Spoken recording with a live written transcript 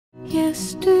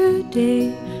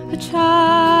Yesterday, a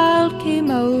child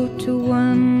came out to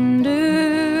wonder.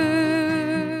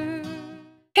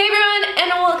 Hey everyone,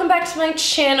 and welcome back to my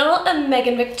channel. I'm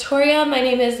Megan Victoria. My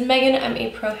name is Megan. I'm a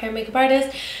pro hair makeup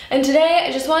artist, and today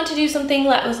I just wanted to do something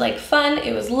that was like fun.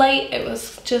 It was light. It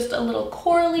was just a little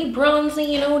corally, bronzy,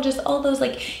 you know, just all those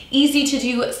like easy to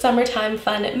do summertime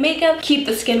fun makeup. Keep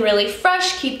the skin really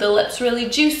fresh, keep the lips really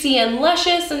juicy and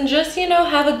luscious, and just, you know,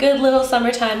 have a good little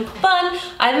summertime fun.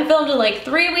 I haven't filmed in like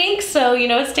 3 weeks, so you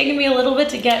know, it's taken me a little bit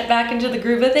to get back into the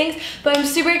groove of things, but I'm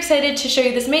super excited to show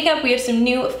you this makeup. We have some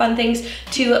new fun things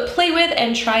to play with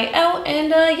and try out, and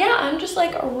yeah, I'm just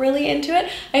like really into it.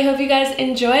 I hope you guys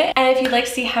enjoy, and if you'd like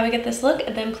to see how I get this look,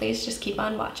 then please just keep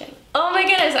on watching. Oh my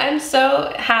goodness, I'm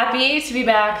so happy to be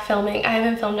back filming. I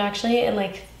haven't filmed actually in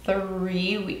like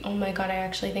 3 weeks. Oh my god, I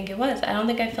actually think it was. I don't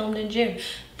think I filmed in June.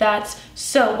 That's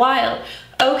so wild.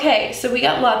 Okay, so we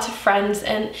got lots of friends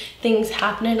and things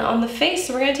happening on the face,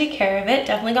 so we're gonna take care of it.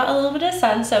 Definitely got a little bit of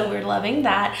sun, so we're loving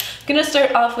that. I'm gonna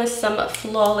start off with some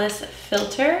Flawless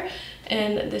Filter,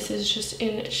 and this is just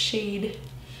in shade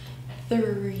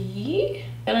 3.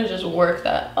 I'm gonna just work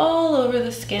that all over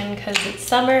the skin because it's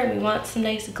summer and we want some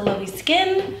nice glowy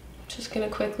skin. Just gonna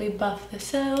quickly buff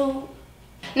this out.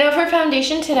 Now for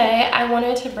foundation today, I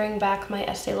wanted to bring back my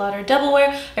Estee Lauder Double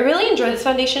Wear. I really enjoy this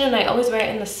foundation and I always wear it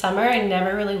in the summer. I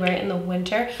never really wear it in the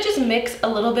winter. Just mix a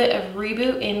little bit of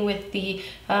Reboot in with the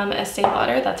Estee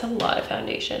Lauder. That's a lot of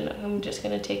foundation. I'm just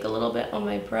gonna take a little bit on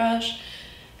my brush.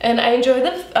 And I enjoy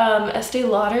the Estee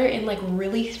Lauder in like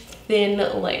really thin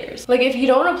layers. Like if you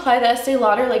don't apply the Estee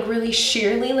Lauder like really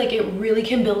sheerly, like it really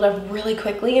can build up really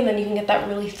quickly and then you can get that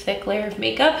really thick layer of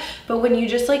makeup. But when you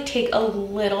just like take a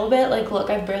little bit, like look,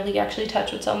 I've barely actually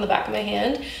touched what's on the back of my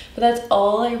hand, but that's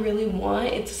all I really want.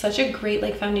 It's such a great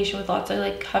like foundation with lots of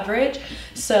like coverage.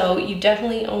 So you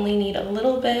definitely only need a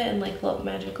little bit, and like look,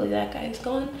 magically that guy's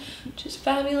gone, which is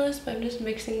fabulous. But I'm just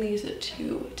mixing these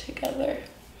two together.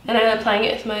 And I'm applying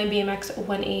it with my BMX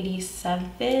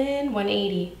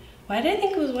 180. Why did I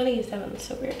think it was 187? That's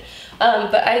so weird.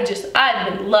 But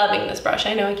I've been loving this brush.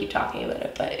 I know I keep talking about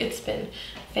it, but it's been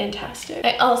fantastic.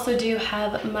 I also do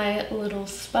have my little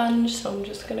sponge, so I'm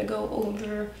just gonna go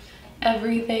over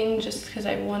everything just because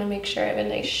I want to make sure I have a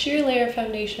nice sheer layer of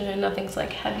foundation and nothing's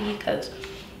like heavy, because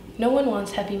no one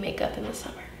wants heavy makeup in the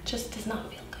summer. It just does not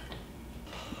feel good.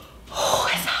 Oh,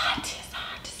 it's hot.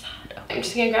 I'm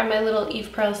just gonna grab my little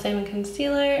Eve Pearl Salmon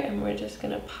concealer and we're just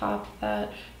gonna pop that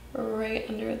right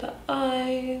under the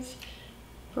eyes,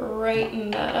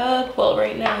 brighten that up. Well,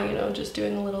 right now, you know, just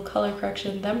doing a little color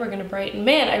correction, then we're gonna brighten.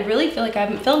 Man, I really feel like I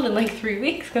haven't filmed in like 3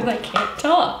 weeks because I can't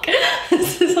talk.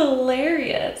 This is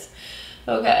hilarious.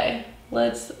 Okay,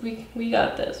 we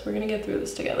got this. We're gonna get through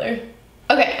this together.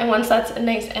 Okay, and once that's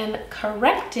nice and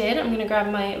corrected, I'm gonna grab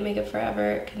my Makeup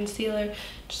Forever concealer,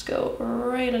 just go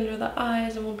right under the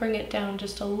eyes, and we'll bring it down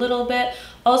just a little bit.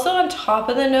 Also on top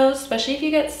of the nose, especially if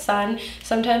you get sun,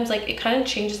 sometimes like it kind of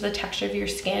changes the texture of your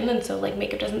skin, and so like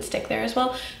makeup doesn't stick there as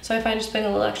well. So I find just putting a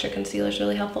little extra concealer is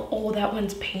really helpful. Oh, that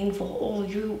one's painful. Oh,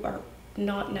 you are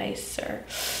not nice, sir.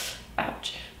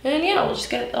 Ouch. And yeah, we'll just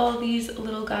get all these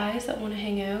little guys that want to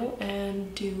hang out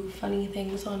and do funny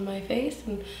things on my face,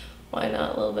 and why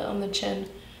not a little bit on the chin.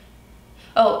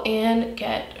 Oh, and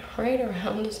get right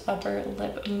around this upper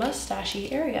lip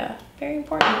mustachy area. Very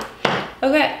important.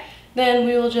 Okay, then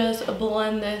we will just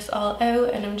blend this all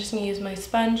out, and I'm just gonna use my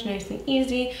sponge, nice and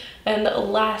easy. And the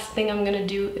last thing I'm gonna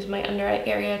do is my under eye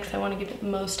area, because I want to give it the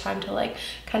most time to like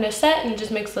kind of set and just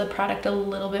makes the product a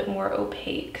little bit more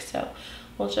opaque. So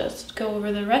we'll just go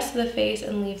over the rest of the face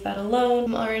and leave that alone.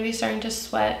 I'm already starting to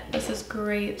sweat. This is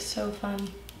great, so fun.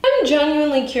 I'm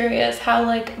genuinely curious how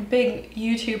like big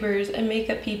YouTubers and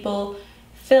makeup people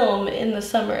film in the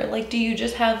summer. Like, do you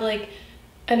just have like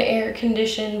an air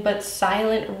conditioned but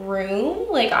silent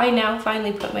room? Like, I now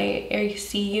finally put my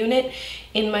AC unit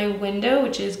in my window,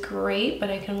 which is great, but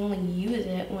I can only use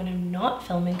it when I'm not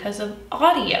filming because of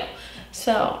audio.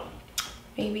 So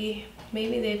maybe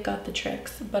they've got the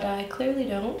tricks, but I clearly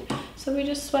don't. So we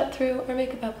just sweat through our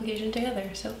makeup application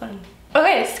together. So fun.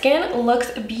 Okay, skin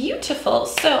looks beautiful.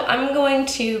 So I'm going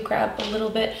to grab a little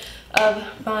bit of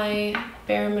my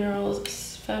Bare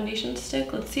Minerals foundation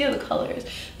stick. Let's see how the color is.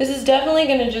 This is definitely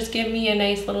gonna just give me a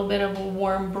nice little bit of a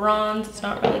warm bronze. It's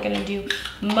not really gonna do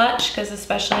much, because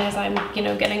especially as I'm, you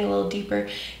know, getting a little deeper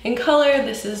in color,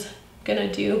 this is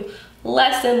gonna do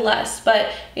less and less,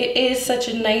 but it is such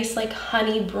a nice like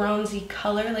honey bronzy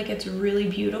color. Like, it's really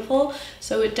beautiful.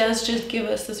 So it does just give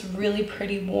us this really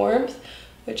pretty warmth,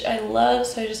 which I love.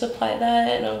 So I just apply that,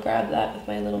 and I'll grab that with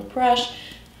my little brush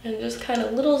and just kind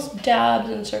of little dabs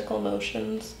and circle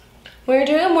motions. When you're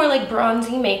doing a more like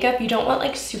bronzy makeup, you don't want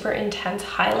like super intense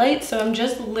highlights. So I'm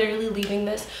just literally leaving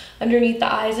this underneath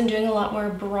the eyes and doing a lot more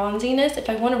bronziness. If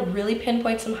I want to really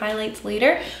pinpoint some highlights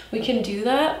later, we can do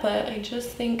that. But I just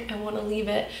think I want to leave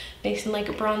it nice and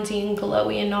like bronzy and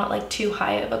glowy and not like too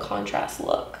high of a contrast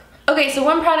look. Okay, so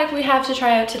one product we have to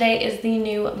try out today is the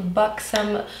new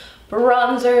Buxom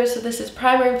bronzer. So this is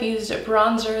primer infused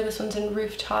bronzer. This one's in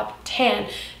Rooftop Tan.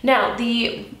 Now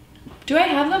do I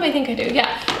have them? I think I do,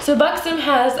 yeah. So Buxom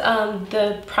has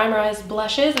the primerized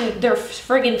blushes, and they're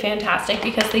friggin' fantastic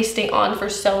because they stay on for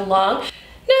so long. Now,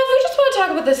 if we just want to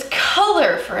talk about this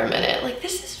color for a minute, like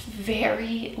this is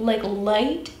very like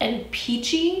light and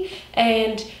peachy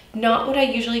and not what I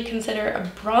usually consider a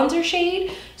bronzer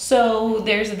shade. So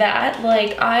there's that.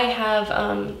 Like I have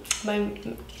my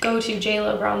go-to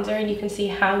JLo bronzer, and you can see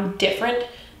how different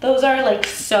those are, like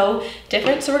so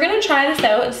different. So we're gonna try this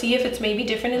out and see if it's maybe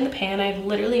different in the pan. I've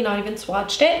literally not even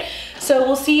swatched it. So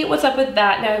we'll see what's up with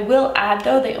that. Now I will add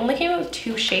though, they only came out with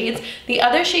 2 shades. The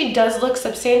other shade does look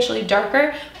substantially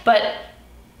darker, but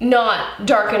not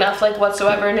dark enough like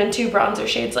whatsoever. And then 2 bronzer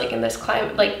shades like in this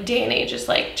climate, like day and age, is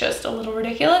like just a little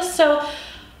ridiculous. So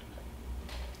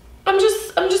I'm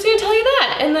just gonna tell you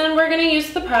that. And then we're gonna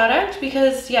use the product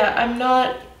because yeah, I'm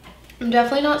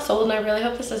definitely not sold, and I really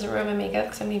hope this doesn't ruin my makeup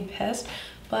because I'm being pissed.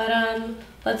 But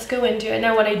let's go into it.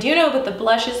 Now what I do know about the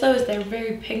blushes though is they're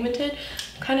very pigmented.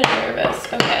 I'm kind of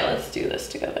nervous. Okay, let's do this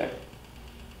together.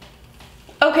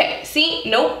 Okay, see,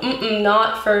 nope,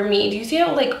 not for me. Do you see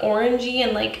how like orangey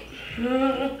and like,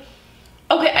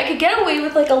 Okay, I could get away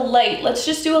with like a light. Let's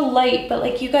just do a light, but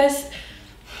like you guys,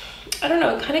 I don't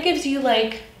know, it kind of gives you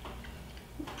like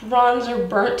bronzer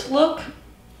burnt look.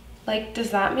 Like,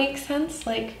 does that make sense?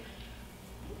 Like,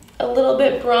 a little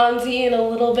bit bronzy and a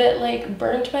little bit like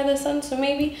burnt by the sun. So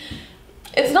maybe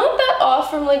it's not that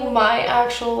off from like my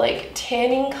actual like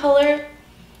tanning color.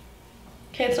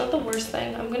 Okay, it's not the worst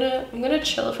thing. I'm gonna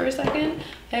chill for a second.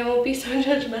 I won't be so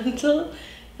judgmental,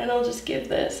 and I'll just give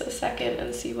this a second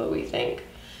and see what we think,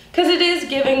 because it is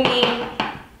giving me,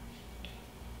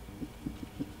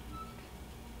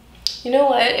 you know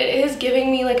what, it is giving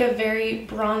me like a very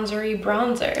bronzery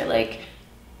bronzer. Like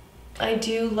I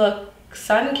do look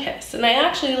sun-kissed, and I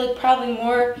actually look probably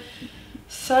more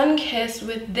sun-kissed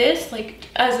with this, like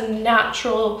as a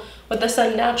natural, what the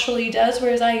sun naturally does,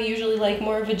 whereas I usually like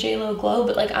more of a JLo glow,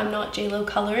 but like I'm not JLo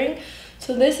coloring.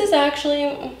 So this is actually,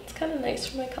 it's kind of nice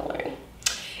for my coloring.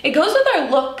 It goes with our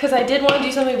look because I did want to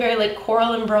do something very like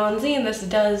coral and bronzy, and this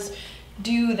does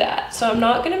do that. So I'm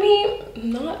not gonna be,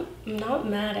 not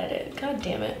mad at it. God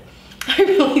damn it. I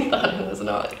really thought I was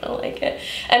not gonna like it.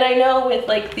 And I know with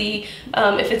like the,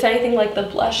 if it's anything like the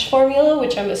blush formula,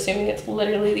 which I'm assuming it's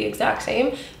literally the exact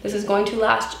same, this is going to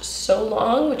last so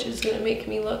long, which is gonna make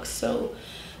me look so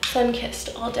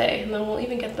sun-kissed all day. And then we'll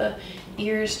even get the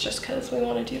ears just because we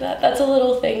want to do that. That's a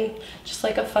little thing, just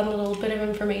like a fun little bit of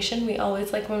information. We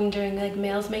always, like when doing like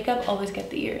males makeup, always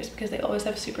get the ears because they always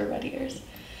have super red ears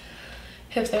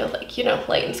if they're like, you know,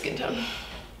 light in skin tone.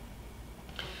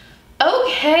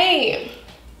 Okay,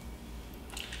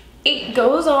 it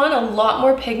goes on a lot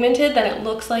more pigmented than it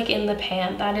looks like in the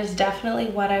pan. That is definitely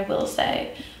what I will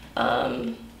say.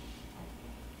 I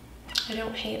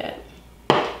don't hate it,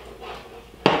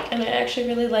 and I actually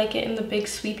really like it in the big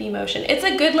sweepy motion. It's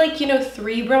a good like, you know,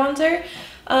 3 bronzer.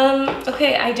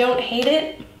 Okay, I don't hate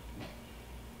it.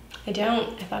 I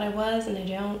don't. I thought I was, and I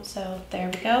don't. So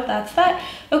there we go. That's that.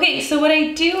 Okay, so what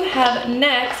I do have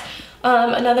next,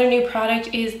 another new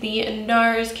product is the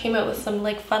Nars came out with some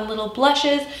like fun little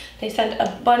blushes. They sent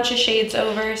a bunch of shades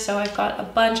over, so I've got a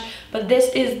bunch, but this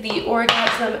is the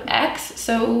Orgasm X.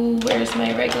 So where's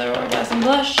my regular Orgasm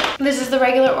blush? This is the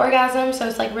regular Orgasm, so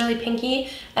it's like really pinky,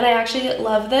 and I actually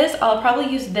love this. I'll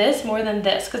probably use this more than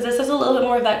this because this is a little bit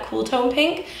more of that cool tone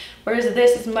pink, whereas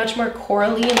this is much more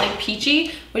corally and like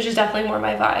peachy, which is definitely more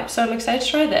my vibe. So I'm excited to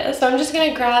try this. So I'm just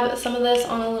gonna grab some of this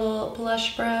on a little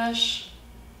blush brush.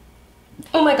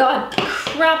 Oh my god,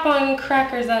 crap on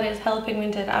crackers, that is hella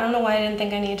pigmented. I don't know why I didn't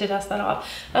think I needed to dust that off.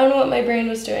 I don't know what my brain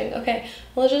was doing. Okay,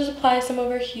 we'll just apply some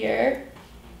over here.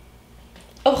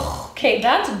 Oh, okay,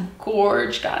 that's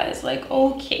gorge, guys. Like,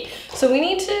 okay. So we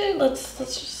need to, let's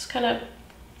just kind of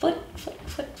flick, flick,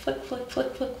 flick, flick, flick,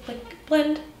 flick, flick, flick,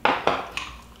 blend.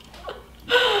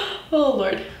 Oh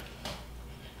Lord.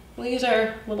 We'll use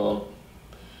our little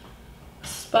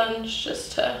sponge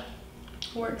just to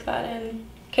work that in.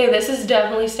 Okay, this is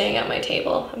definitely staying at my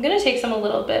table. I'm gonna take some a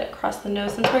little bit across the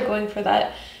nose since we're going for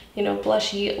that, you know,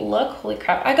 blushy look. Holy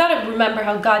crap, I gotta remember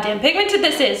how goddamn pigmented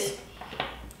this is.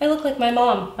 I look like my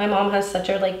mom. My mom has such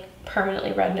a like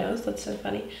permanently red nose. That's so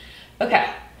funny.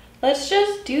 Okay, let's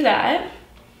just do that.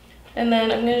 And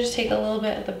then I'm gonna just take a little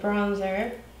bit of the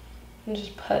bronzer and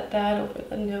just put that over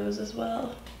the nose as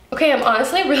well. Okay, I'm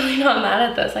honestly really not mad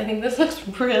at this. I think this looks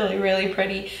really, really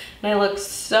pretty, and I look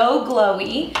so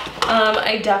glowy.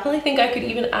 I definitely think I could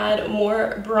even add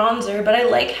more bronzer, but I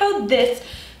like how this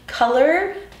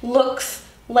color looks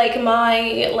like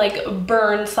my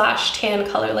burn slash tan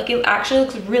color. Like, it actually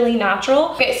looks really natural.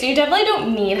 Okay, so you definitely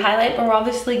don't need highlight, but we're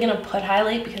obviously gonna put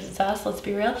highlight because it's us, let's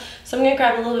be real. So I'm gonna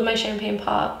grab a little bit of my champagne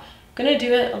pop. I'm gonna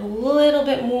do it a little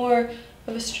bit more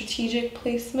of a strategic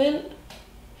placement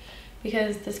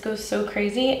because this goes so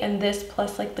crazy, and this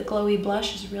plus like the glowy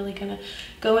blush is really gonna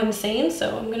go insane.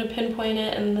 So I'm gonna pinpoint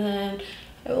it and then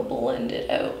I will blend it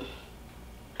out.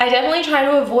 I definitely try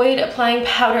to avoid applying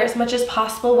powder as much as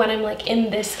possible when I'm like in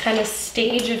this kind of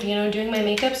stage of, you know, doing my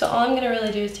makeup. So all I'm gonna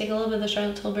really do is take a little bit of the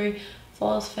Charlotte Tilbury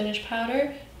Flawless Finish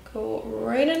powder, go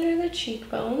right under the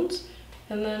cheekbones,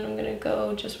 and then I'm gonna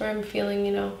go just where I'm feeling,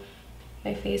 you know,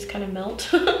 my face kind of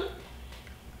melt.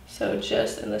 So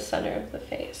just in the center of the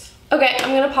face. Okay, I'm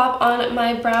gonna pop on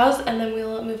my brows and then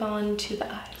we'll move on to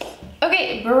the eyes.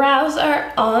 Okay, brows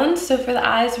are on. So for the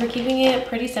eyes, we're keeping it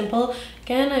pretty simple.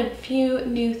 Again, I have a few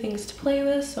new things to play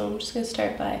with, so I'm just gonna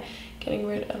start by getting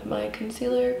rid of my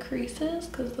concealer creases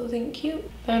because those ain't cute.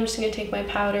 Then I'm just gonna take my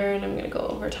powder and I'm gonna go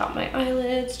over top my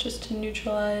eyelids just to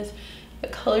neutralize the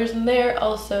colors in there.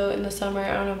 Also in the summer,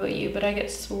 I don't know about you, but I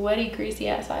get sweaty, greasy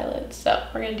ass eyelids. So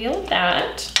we're gonna deal with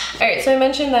that. All right, so I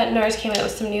mentioned that Nars came out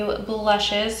with some new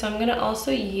blushes. So I'm gonna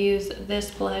also use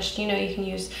this blush. You know, you can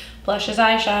use blush as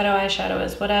eyeshadow, eyeshadow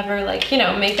as whatever, like, you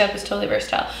know, makeup is totally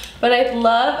versatile. But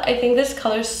I think this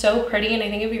color is so pretty, and I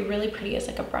think it'd be really pretty as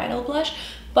like a bridal blush.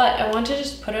 But I want to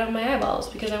just put it on my eyeballs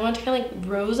because I want to kind of like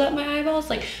rose up my eyeballs.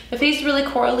 Like, my face is really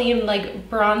corally and like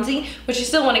bronzy, which I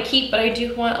still want to keep, but I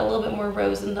do want a little bit more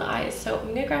rose in the eyes. So I'm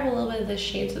gonna grab a little bit of this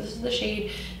shade. So this is the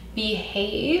shade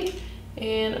Behave,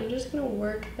 and I'm just gonna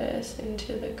work this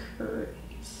into the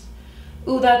crease.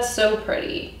 Ooh, that's so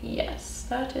pretty. Yes,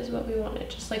 that is what we wanted.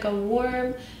 Just like a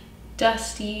warm,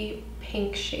 dusty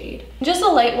pink shade. Just a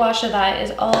light wash of that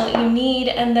is all you need.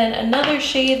 And then another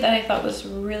shade that I thought was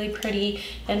really pretty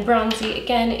and bronzy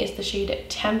again is the shade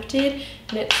Tempted,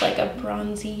 and it's like a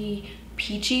bronzy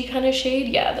peachy kind of shade.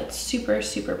 Yeah, that's super,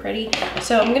 super pretty.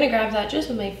 So I'm gonna grab that just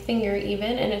with my finger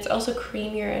even, and it's also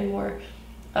creamier and more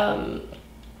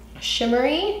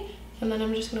shimmery. And then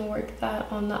I'm just gonna work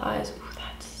that on the eyes. Ooh,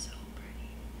 that's so pretty.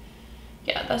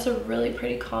 Yeah, that's a really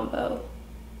pretty combo.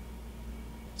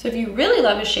 So if you really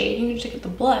love a shade, you can just get the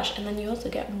blush, and then you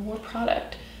also get more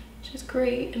product, which is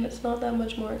great, and it's not that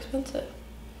much more expensive.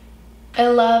 I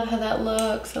love how that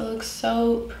looks. It looks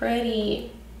so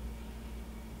pretty.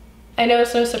 I know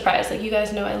it's no surprise, like, you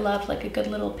guys know I love like a good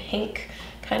little pink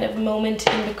kind of moment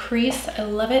in the crease. I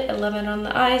love it. I love it on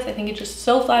the eyes. I think it's just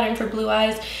so flattering for blue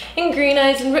eyes and green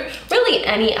eyes and really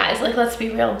any eyes, like, let's be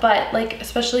real, but like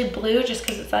especially blue, just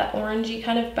because it's that orangey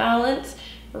kind of balance,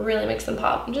 really makes them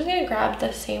pop. I'm just gonna grab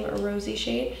the same rosy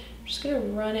shade. I'm just gonna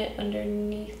run it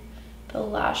underneath the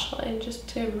lash line just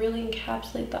to really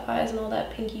encapsulate the eyes and all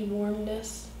that pinky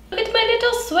warmness. Look at my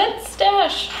little sweat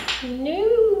stash.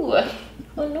 No,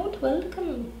 you're not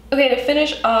welcome. Okay, to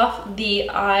finish off the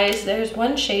eyes, there's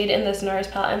one shade in this Nars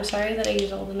palette. I'm sorry that I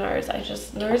use all the Nars.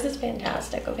 Nars is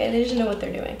fantastic, okay? They just know what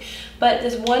they're doing. But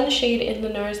this one shade in the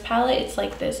Nars palette, it's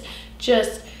like this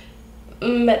just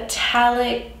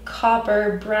metallic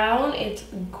copper brown. It's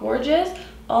gorgeous.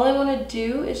 All I want to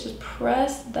do is just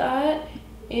press that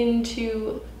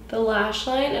into the lash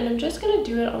line, and I'm just going to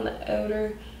do it on the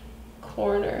outer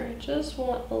corner. Just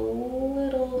want a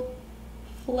little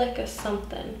flick of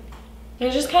something. And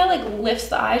it just kind of like lifts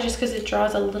the eye just because it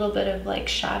draws a little bit of like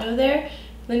shadow there.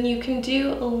 Then you can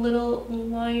do a little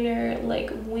liner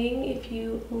like wing if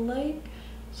you like.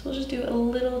 So we'll just do a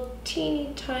little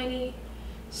teeny tiny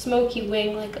smoky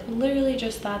wing, like literally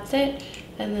just that's it.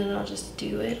 And then I'll just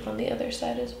do it on the other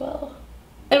side as well.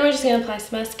 Then we're just gonna apply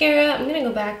some mascara. I'm gonna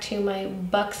go back to my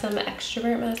Buxom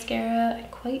Extrovert mascara. I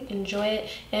quite enjoy it,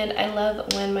 and I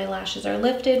love when my lashes are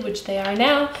lifted, which they are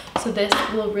now. So this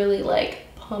will really like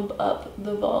pump up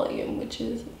the volume, which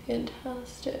is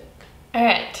fantastic. All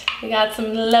right, we got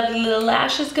some lovely little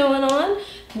lashes going on.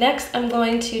 Next, I'm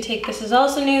going to take, this is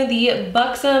also new, the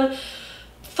Buxom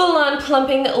full-on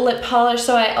plumping lip polish.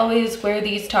 So I always wear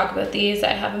these, talk about these,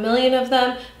 I have a million of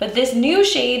them, but this new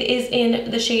shade is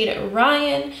in the shade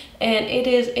Ryan, and it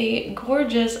is a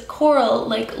gorgeous coral.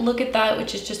 Like, look at that,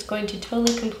 which is just going to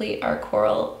totally complete our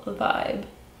coral vibe.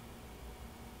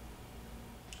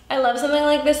 I love something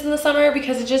like this in the summer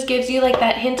because it just gives you like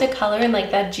that hint of color and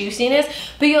like that juiciness,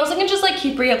 but you also can just like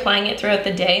keep reapplying it throughout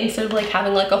the day instead of like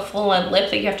having like a full-on lip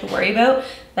that you have to worry about.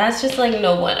 That's just like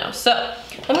no bueno. So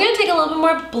I'm gonna take a little bit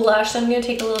more blush. So I'm gonna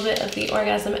take a little bit of the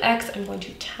Orgasm X. I'm going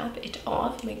to tap it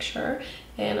off, make sure,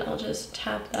 and I'll just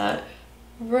tap that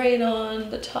right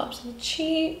on the tops of the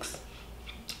cheeks.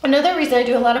 Another reason I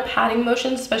do a lot of patting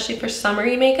motions, especially for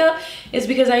summery makeup, is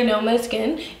because I know my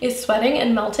skin is sweating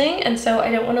and melting, and so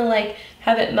I don't want to like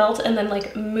have it melt and then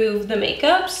like move the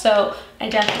makeup. So I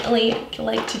definitely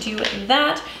like to do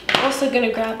that. I'm also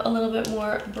gonna grab a little bit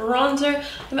more bronzer.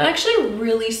 I'm actually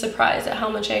really surprised at how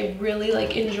much I really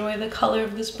like enjoy the color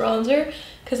of this bronzer,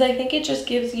 because I think it just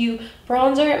gives you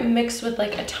bronzer mixed with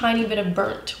like a tiny bit of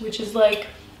burnt, which is like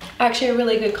actually a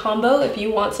really good combo if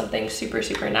you want something super,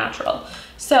 super natural.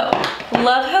 So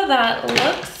love how that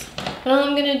looks. And all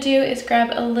I'm gonna do is grab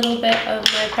a little bit of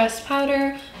my pressed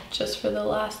powder just for the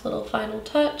last little final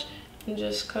touch, and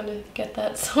just kind of get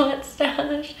that sweat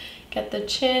stash, get the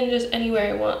chin, just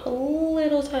anywhere I want a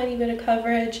little tiny bit of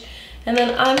coverage. And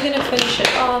then I'm gonna finish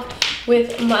it off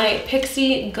with my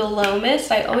Pixie Glow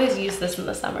Mist. I always use this in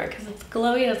the summer because it's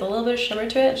glowy, it has a little bit of shimmer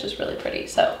to it, it's just really pretty.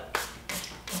 So,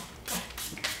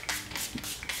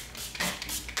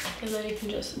 and then you can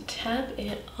just tap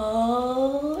it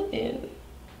all in.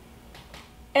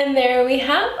 And there we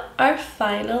have our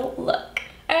final look.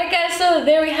 Alright guys, so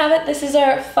there we have it. This is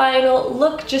our final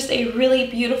look. Just a really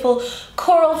beautiful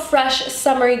coral fresh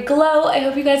summery glow. I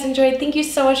hope you guys enjoyed. Thank you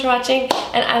so much for watching,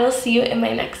 and I will see you in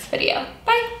my next video.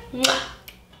 Bye! Mwah.